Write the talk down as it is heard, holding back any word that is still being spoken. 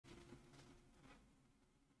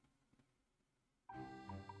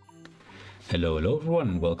Hello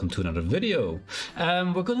everyone, welcome to another video.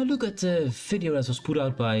 We're gonna look at the video that was put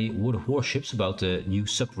out by World of Warships about the new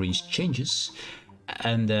Submarines changes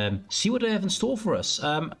and see what they have in store for us.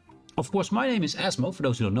 Of course, my name is Asmo, for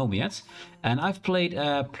those who don't know me yet, and I've played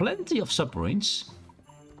plenty of Submarines.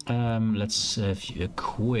 Let's have a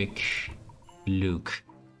quick look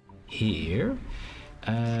here.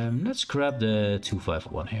 Let's grab the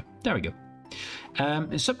 251 here. There we go.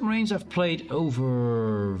 In Submarines, I've played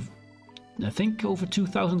over, I think, over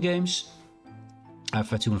 2,000 games. I've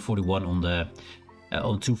had 241 on the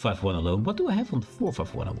on 251 alone. What do I have on the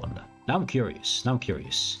 451? I wonder. Now I'm curious.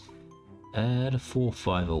 The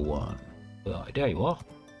 4501. Oh, there you are.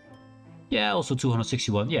 Yeah, also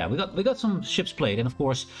 261. Yeah, we got some ships played, and of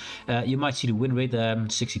course, you might see the win rate,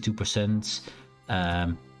 62%.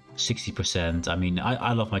 60%. I mean,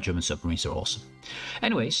 I love my German submarines, they're awesome.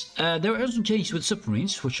 Anyways, there are some changes with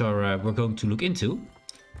submarines, which are we're going to look into.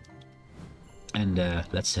 And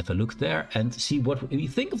let's have a look there and see what we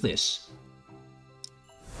think of this.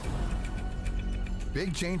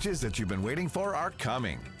 Big changes that you've been waiting for are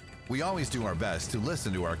coming. We always do our best to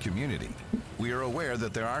listen to our community. We are aware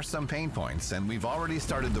that there are some pain points, and we've already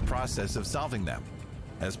started the process of solving them.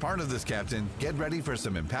 As part of this, Captain, get ready for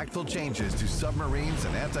some impactful changes to submarines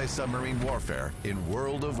and anti-submarine warfare in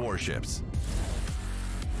World of Warships.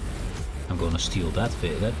 I'm gonna steal that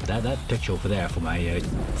picture over there for my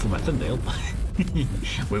thumbnail.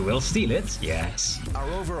 We will steal it, yes. Our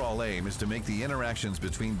overall aim is to make the interactions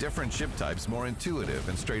between different ship types more intuitive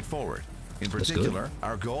and straightforward. In particular,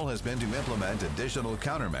 our goal has been to implement additional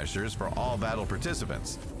countermeasures for all battle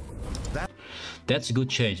participants. That's a good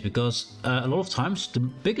change, because a lot of times the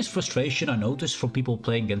biggest frustration I notice from people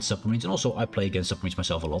playing against submarines, and also I play against submarines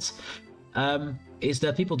myself a lot, is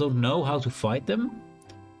that people don't know how to fight them,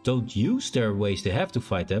 don't use their ways they have to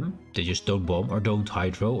fight them. They just don't bomb, or don't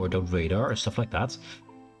hydro, or don't radar, or stuff like that.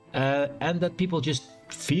 And that people just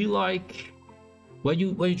feel like when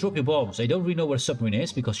you drop your bombs, they don't really know where a submarine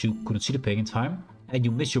is because you couldn't see the ping in time, and you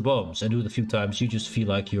miss your bombs, and do it a few times, you just feel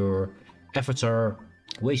like your efforts are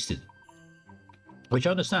wasted. Which I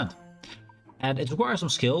understand. And it requires some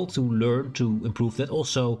skill to learn to improve that.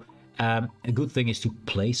 Also, a good thing is to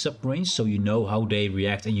play submarines so you know how they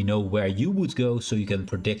react and you know where you would go so you can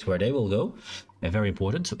predict where they will go. Very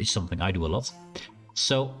important. So it's something I do a lot.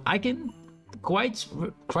 So I can quite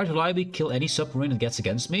reliably kill any submarine that gets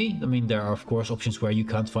against me. I mean, there are of course options where you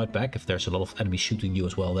can't fight back. If there's a lot of enemies shooting you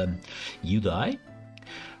as well, then you die.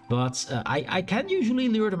 But I can usually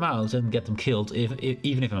lure them out and get them killed,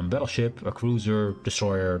 even if I'm a battleship, a cruiser,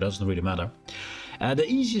 destroyer, doesn't really matter. The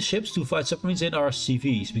easiest ships to fight submarines in are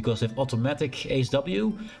CVs, because they have automatic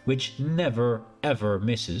ASW, which never ever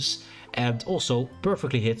misses, and also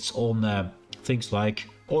perfectly hits on things like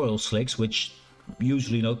oil slicks, which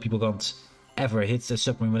usually people can't ever hit a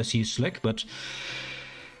submarine when they see a slick, but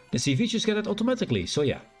the CVs just get it automatically, so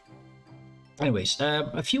yeah. Anyways,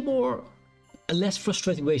 a few more less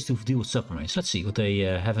frustrating ways to deal with submarines. Let's see what they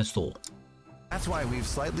have in store. That's why we've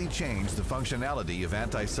slightly changed the functionality of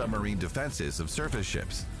anti-submarine defenses of surface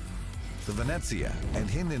ships. The Venezia and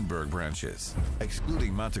Hindenburg branches,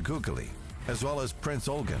 excluding Montecuccoli, as well as Prince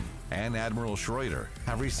Eugen and Admiral Schroeder,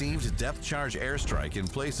 have received depth charge airstrike in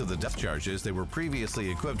place of the depth charges they were previously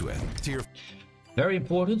equipped with. Very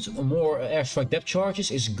important. More airstrike depth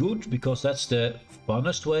charges is good, because that's the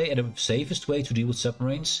funnest way and the safest way to deal with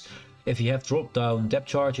submarines. If you have drop-down depth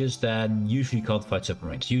charges, then usually you can't fight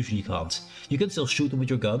submarines. Usually you can't. You can still shoot them with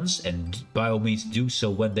your guns, and by all means do so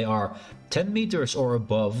when they are 10 meters or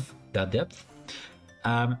above that depth.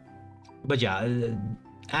 But yeah,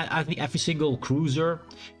 I think every single cruiser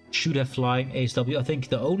should have flying ASW. I think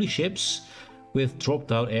the only ships with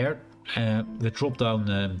drop-down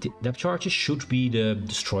depth charges should be the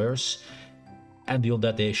destroyers. And beyond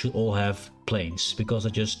that, they should all have planes, because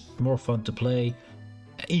they're just more fun to play,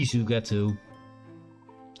 easy to get to,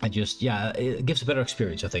 and just, yeah, it gives a better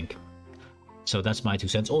experience, I think. So that's my 2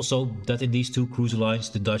 cents. Also, that in these two cruiser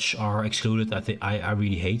lines the Dutch are excluded, I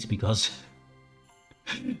really hate, because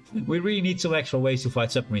we really need some extra ways to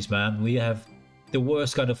fight submarines, man. We have the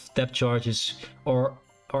worst kind of depth charges, or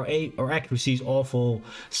accuracy is awful,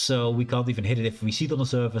 so we can't even hit it if we see it on the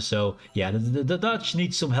surface. So yeah, the Dutch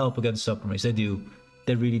need some help against submarines. They do,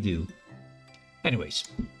 they really do. Anyways,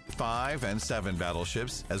 5 and 7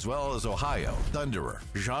 battleships, as well as Ohio, Thunderer,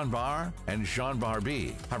 Jean Bar, and Jean Bar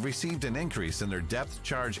B, have received an increase in their depth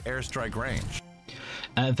charge airstrike range.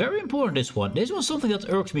 Very important, this one. This was something that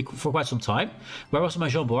irked me for quite some time. Where was my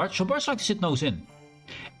Jean Bar? Jean Bars like to sit nose in.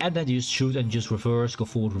 And then you just shoot and just reverse, go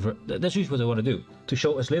forward, reverse. That's usually what I want to do, to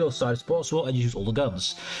show as little sight as possible and use all the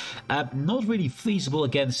guns. Not really feasible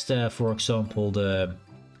against, for example, the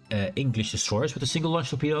English destroyers with the single launch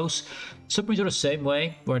torpedoes. Submarines are the same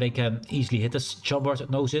way, where they can easily hit the chambars that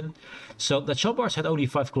nose in. So the chambars had only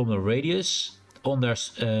 5 km radius on their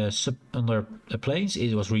planes.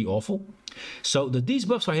 It was really awful. So these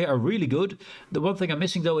buffs are here are really good. The one thing I'm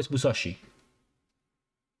missing though is Musashi.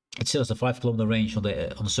 It still has a 5 km range on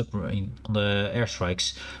the submarine, on the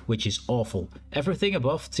airstrikes, which is awful. Everything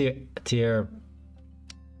above tier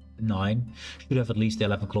 9 should have at least the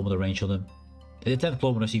 11 km range on them. The 10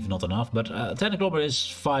 km is even not enough, but 10 km is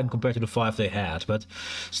fine compared to the 5 they had. But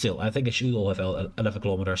still, I think they should all have 11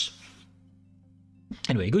 kilometers.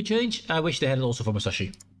 Anyway, good change. I wish they had it also for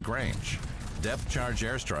Musashi. Grange. Depth charge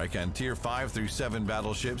airstrike on tier 5 through 7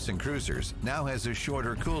 battleships and cruisers now has a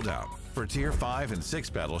shorter cooldown. For tier 5 and 6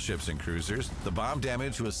 battleships and cruisers, the bomb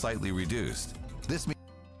damage was slightly reduced. This means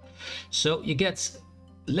so you get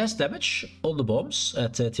less damage on the bombs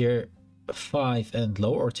at tier 5 and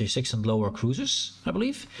lower, or tier 6 and lower cruisers, I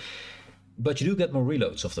believe. But you do get more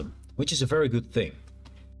reloads of them, which is a very good thing.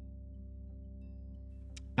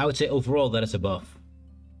 I would say overall that is a buff.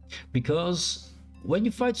 Because when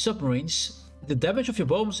you fight submarines, the damage of your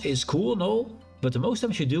bombs is cool and all, but the most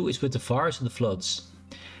damage you do is with the fires and the floods.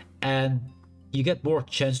 And you get more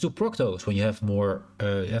chance to proc those when you have more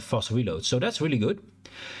have faster reloads. So that's really good.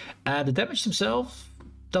 And the damage themselves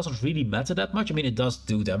doesn't really matter that much. I mean, it does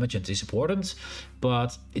do damage and it's important,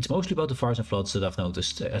 but it's mostly about the fires and floods that I've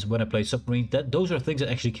noticed. As when I play Submarine, those are things that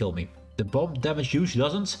actually kill me. The bomb damage usually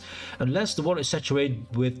doesn't, unless the one is saturated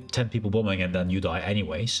with 10 people bombing and then you die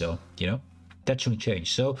anyway. So, you know, that shouldn't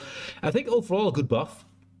change. So I think overall a good buff,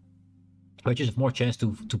 but you have more chance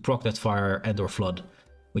to proc that fire and or flood,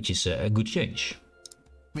 which is a good change.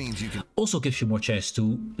 means you can Also gives you more chance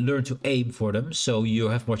to learn to aim for them, so you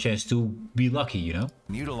have more chance to be lucky, you know?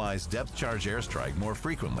 utilize depth charge airstrike more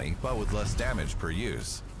frequently, but with less damage per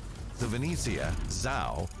use. The Venetia,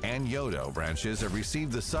 Zhao, and Yodo branches have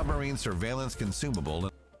received the submarine surveillance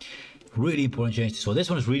consumable. Really important change as well. This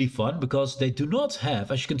one is really fun because they do not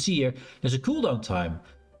have, as you can see here, there's a cooldown time,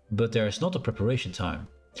 but there is not a preparation time.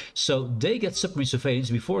 So they get submarine surveillance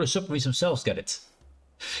before the submarines themselves get it.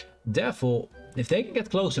 Therefore, if they can get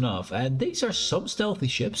close enough, and these are some stealthy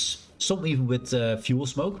ships, some even with fuel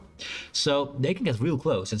smoke, so they can get real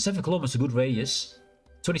close. And 7 kilometers is a good radius.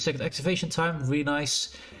 20-second activation time, really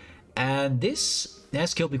nice. And this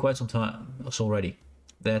has killed me quite some time already.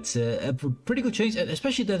 That's a pretty good change,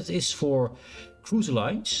 especially that it is for cruiser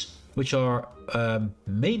lines, which are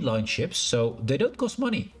mainline ships, so they don't cost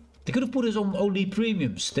money. They could have put it on only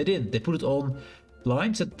premiums. They didn't. They put it on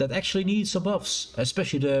lines that actually need some buffs,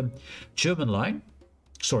 especially the German line.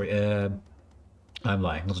 Sorry, I'm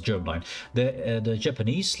lying, not the German line. The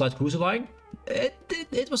Japanese light cruiser line.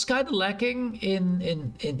 It was kind of lacking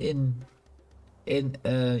in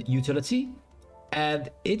utility, and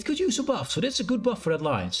it could use a buff. So that's a good buff for that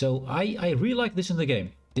line. So I really like this in the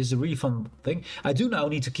game. This is a really fun thing. I do now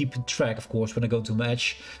need to keep track, of course, when I go to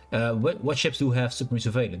match, what ships do have submarine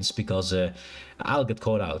surveillance, because I'll get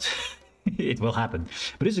caught out. It will happen.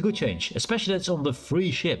 But it's a good change, especially that it's on the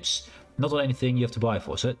free ships, not on anything you have to buy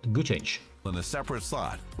for. So good change. In a separate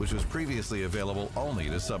slot, which was previously available only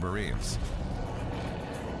to submarines.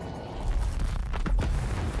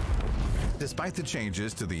 Despite the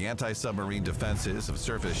changes to the anti-submarine defenses of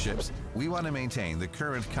surface ships, we want to maintain the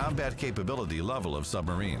current combat capability level of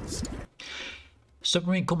submarines.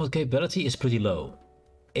 Submarine combat capability is pretty low.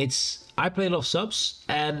 I play a lot of subs,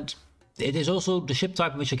 and it is also the ship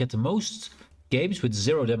type in which I get the most games with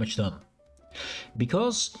 0 damage done.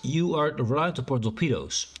 Because you are reliant upon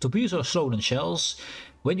torpedoes. Torpedoes are slower than shells.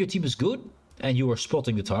 When your team is good and you are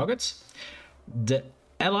spotting the target, the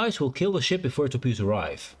allies will kill the ship before torpedoes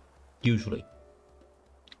arrive. Usually.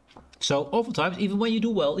 So oftentimes, even when you do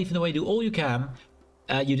well, even though you do all you can,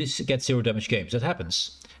 you just get 0 damage games. That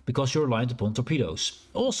happens because you're reliant upon torpedoes.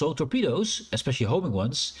 Also, torpedoes, especially homing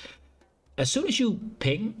ones, as soon as you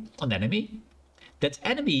ping an enemy, that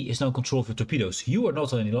enemy is now in control of your torpedoes. You are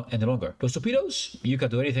not any longer. Those torpedoes, you can't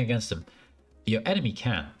do anything against them. Your enemy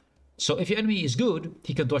can. So if your enemy is good,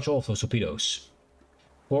 he can dodge all of those torpedoes.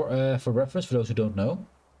 For reference, for those who don't know,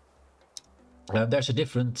 there's a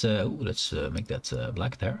different. Let's make that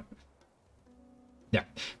black there. Yeah,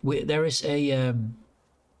 there is a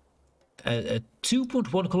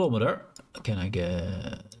 2.1 kilometer. Can I get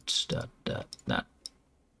that?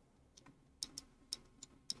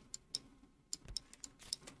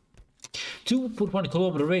 2.1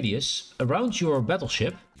 kilometer radius around your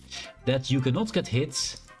battleship that you cannot get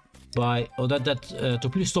hit by, or that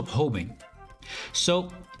torpedoes stop homing. So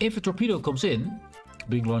if a torpedo comes in,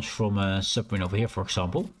 being launched from a submarine over here, for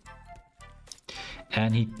example,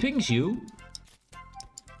 and he pings you.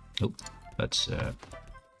 Oh, that's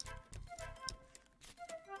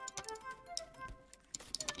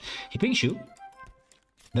he pings you.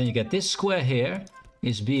 Then you get this square here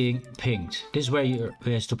is being pinged. This is where your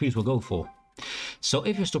torpedoes will go for. So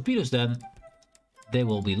if your torpedoes, then they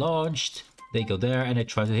will be launched. They go there and they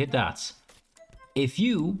try to hit that. If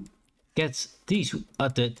you get these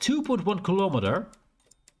at the 2.1 kilometer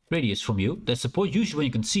radius from you, that's the point usually when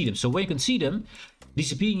you can see them. So when you can see them,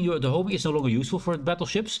 disappearing the homing is no longer useful for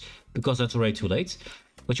battleships because that's already too late.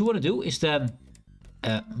 What you want to do is then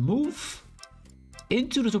move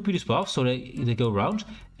into the torpedo's path, so they go around,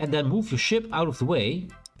 and then move your ship out of the way.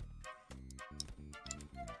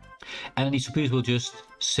 And these torpedoes will just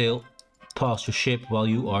sail past your ship while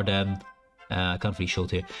you are then, I can't really show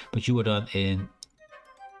it here, but you are then in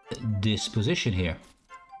this position here.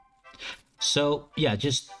 So yeah,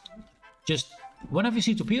 just whenever you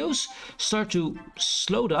see torpedoes, start to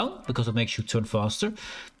slow down because it makes you turn faster.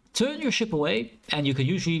 Turn your ship away, and you can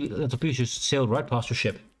usually let the torpedoes just sail right past your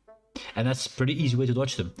ship. And that's a pretty easy way to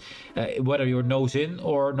dodge them. Whether you're nose in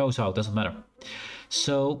or nose out, doesn't matter.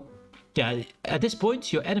 So yeah, at this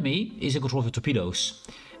point your enemy is in control of your torpedoes,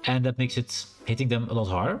 and that makes it hitting them a lot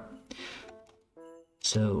harder.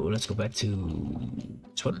 So let's go back to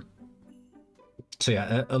this one. So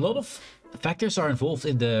yeah, a lot of factors are involved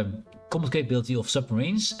in the combat capability of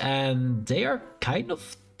submarines, and they are kind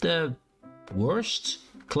of the worst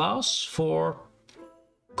class for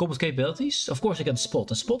combat capabilities. Of course, they can spot,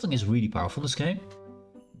 and spotting is really powerful in this game.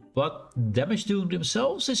 But damage to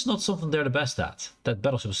themselves is not something they're the best at. That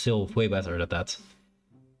battleship is still way better at that.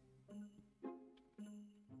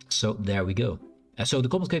 So there we go. And so the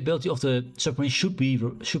combat capability of the submarine should be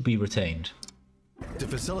retained. To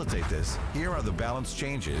facilitate this, here are the balance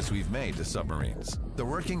changes we've made to submarines. The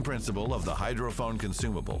working principle of the hydrophone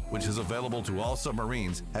consumable, which is available to all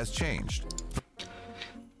submarines, has changed.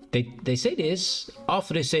 They say this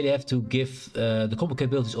after they say they have to give the combat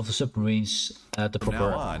capabilities of the submarines the proper.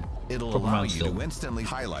 From now on, it'll allow you to instantly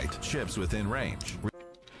highlight ships within range.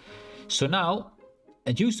 So now,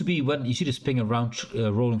 it used to be when you see this ping around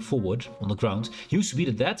rolling forward on the ground, used to be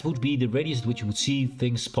that would be the radius at which you would see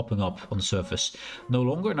things popping up on the surface. No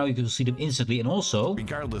longer, now you can see them instantly, and also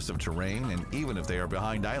regardless of terrain, and even if they are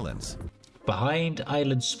behind islands. Behind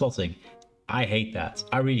island spotting. I hate that.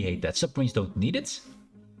 I really hate that. Submarines don't need it.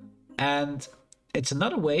 And it's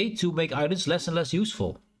another way to make islands less and less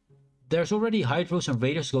useful. There's already hydros and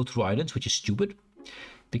radars go through islands, which is stupid,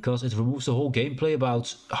 because it removes the whole gameplay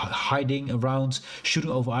about hiding around, shooting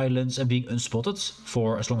over islands and being unspotted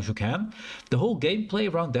for as long as you can. The whole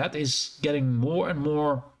gameplay around that is getting more and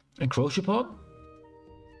more encroached upon.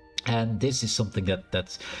 And this is something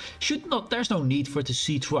that should not, there's no need for it to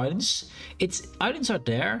see through islands. Islands are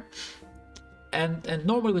there. And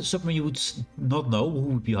normally with a submarine you would not know who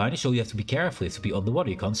would be behind it, so you have to be careful. You have to be underwater.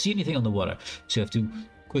 You can't see anything underwater, so you have to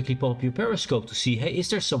quickly pop up your periscope to see, hey, is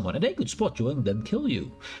there someone? And they could spot you and then kill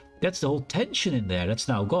you. That's the whole tension in there. That's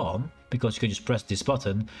now gone, because you can just press this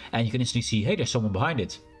button and you can instantly see, hey, there's someone behind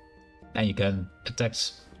it, and you can attack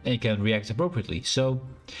and you can react appropriately. So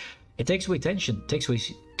it takes away tension, takes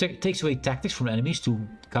away tactics from enemies to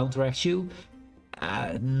counteract you.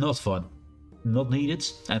 Not fun. Not needed.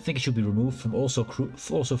 I think it should be removed from also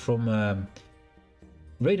from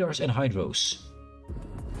radars and hydros.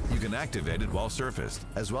 You can activate it while surfaced,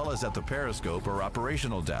 as well as at the periscope or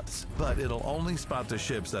operational depths, but it'll only spot the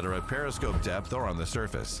ships that are at periscope depth or on the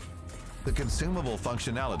surface. The consumable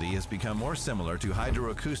functionality has become more similar to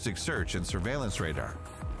hydroacoustic search and surveillance radar.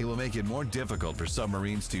 It will make it more difficult for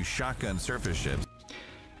submarines to shotgun surface ships.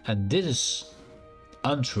 And this is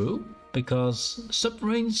untrue, because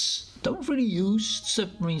submarines don't really use the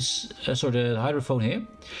hydrophone here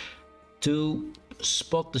to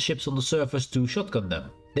spot the ships on the surface to shotgun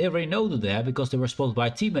them. They already know they're there because they were spotted by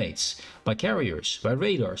teammates, by carriers, by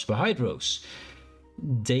radars, by hydros.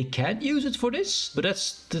 They can use it for this, but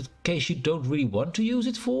that's the case you don't really want to use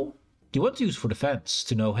it for. You want to use it for defense,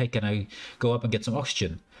 to know, hey, can I go up and get some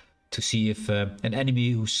oxygen? To see if an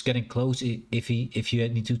enemy who's getting close, if you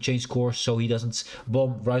need to change course so he doesn't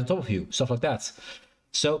bomb right on top of you, stuff like that.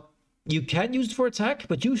 So you can use it for attack,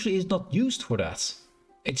 but usually it's not used for that.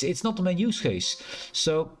 It's not the main use case.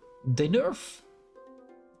 So they nerf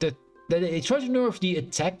that. They try to nerf the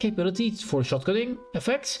attack capability for shotgunning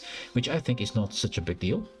effect, which I think is not such a big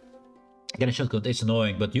deal. Again, a shotgun is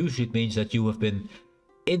annoying, but usually it means that you have been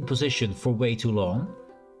in position for way too long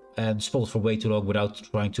and spotted for way too long without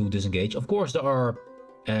trying to disengage. Of course, there are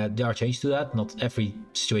There are changes to that. Not every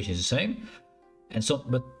situation is the same, and so,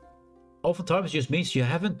 but oftentimes it just means you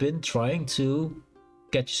haven't been trying to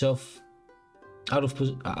get yourself out of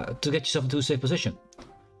to get yourself into a safe position.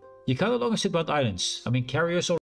 You can no longer sit behind islands. I mean, carriers